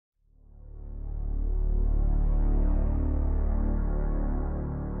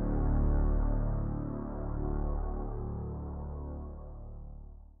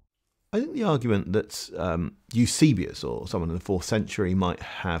think the argument that Eusebius or someone in the 4th century might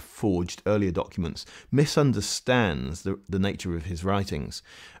have forged earlier documents misunderstands the nature of his writings.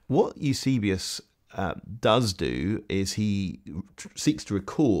 What Eusebius does do is he seeks to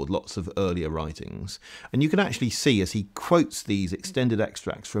record lots of earlier writings, and you can actually see as he quotes these extended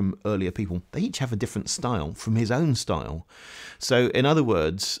extracts from earlier people, they each have a different style from his own style. So in other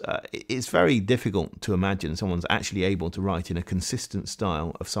words, it's very difficult to imagine someone's actually able to write in a consistent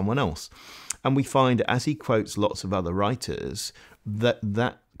style of someone else. And we find as he quotes lots of other writers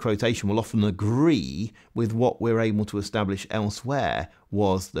that quotation will often agree with what we're able to establish elsewhere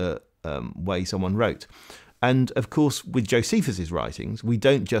was the way someone wrote. And of course, with Josephus's writings, we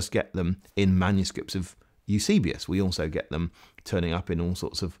don't just get them in manuscripts of Eusebius. We also get them turning up in all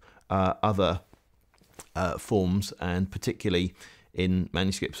sorts of other forms, and particularly in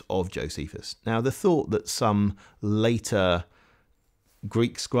manuscripts of Josephus. Now, the thought that some later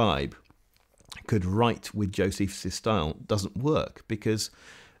Greek scribe could write with Josephus's style doesn't work, because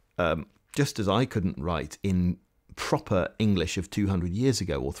just as I couldn't write in proper English of 200 years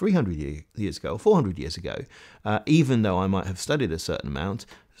ago or 300 years ago or 400 years ago, even though I might have studied a certain amount,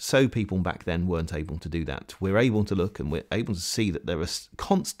 so people back then weren't able to do that. We're able to look and we're able to see that there are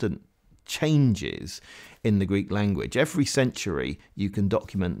constant changes in the Greek language. Every century you can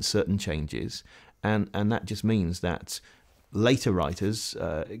document certain changes, and that just means that later writers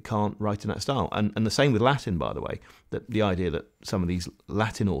can't write in that style. And the same with Latin, by the way, that the idea that some of these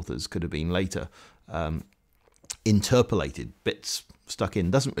Latin authors could have been later interpolated bits stuck in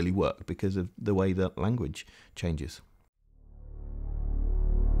doesn't really work because of the way that language changes.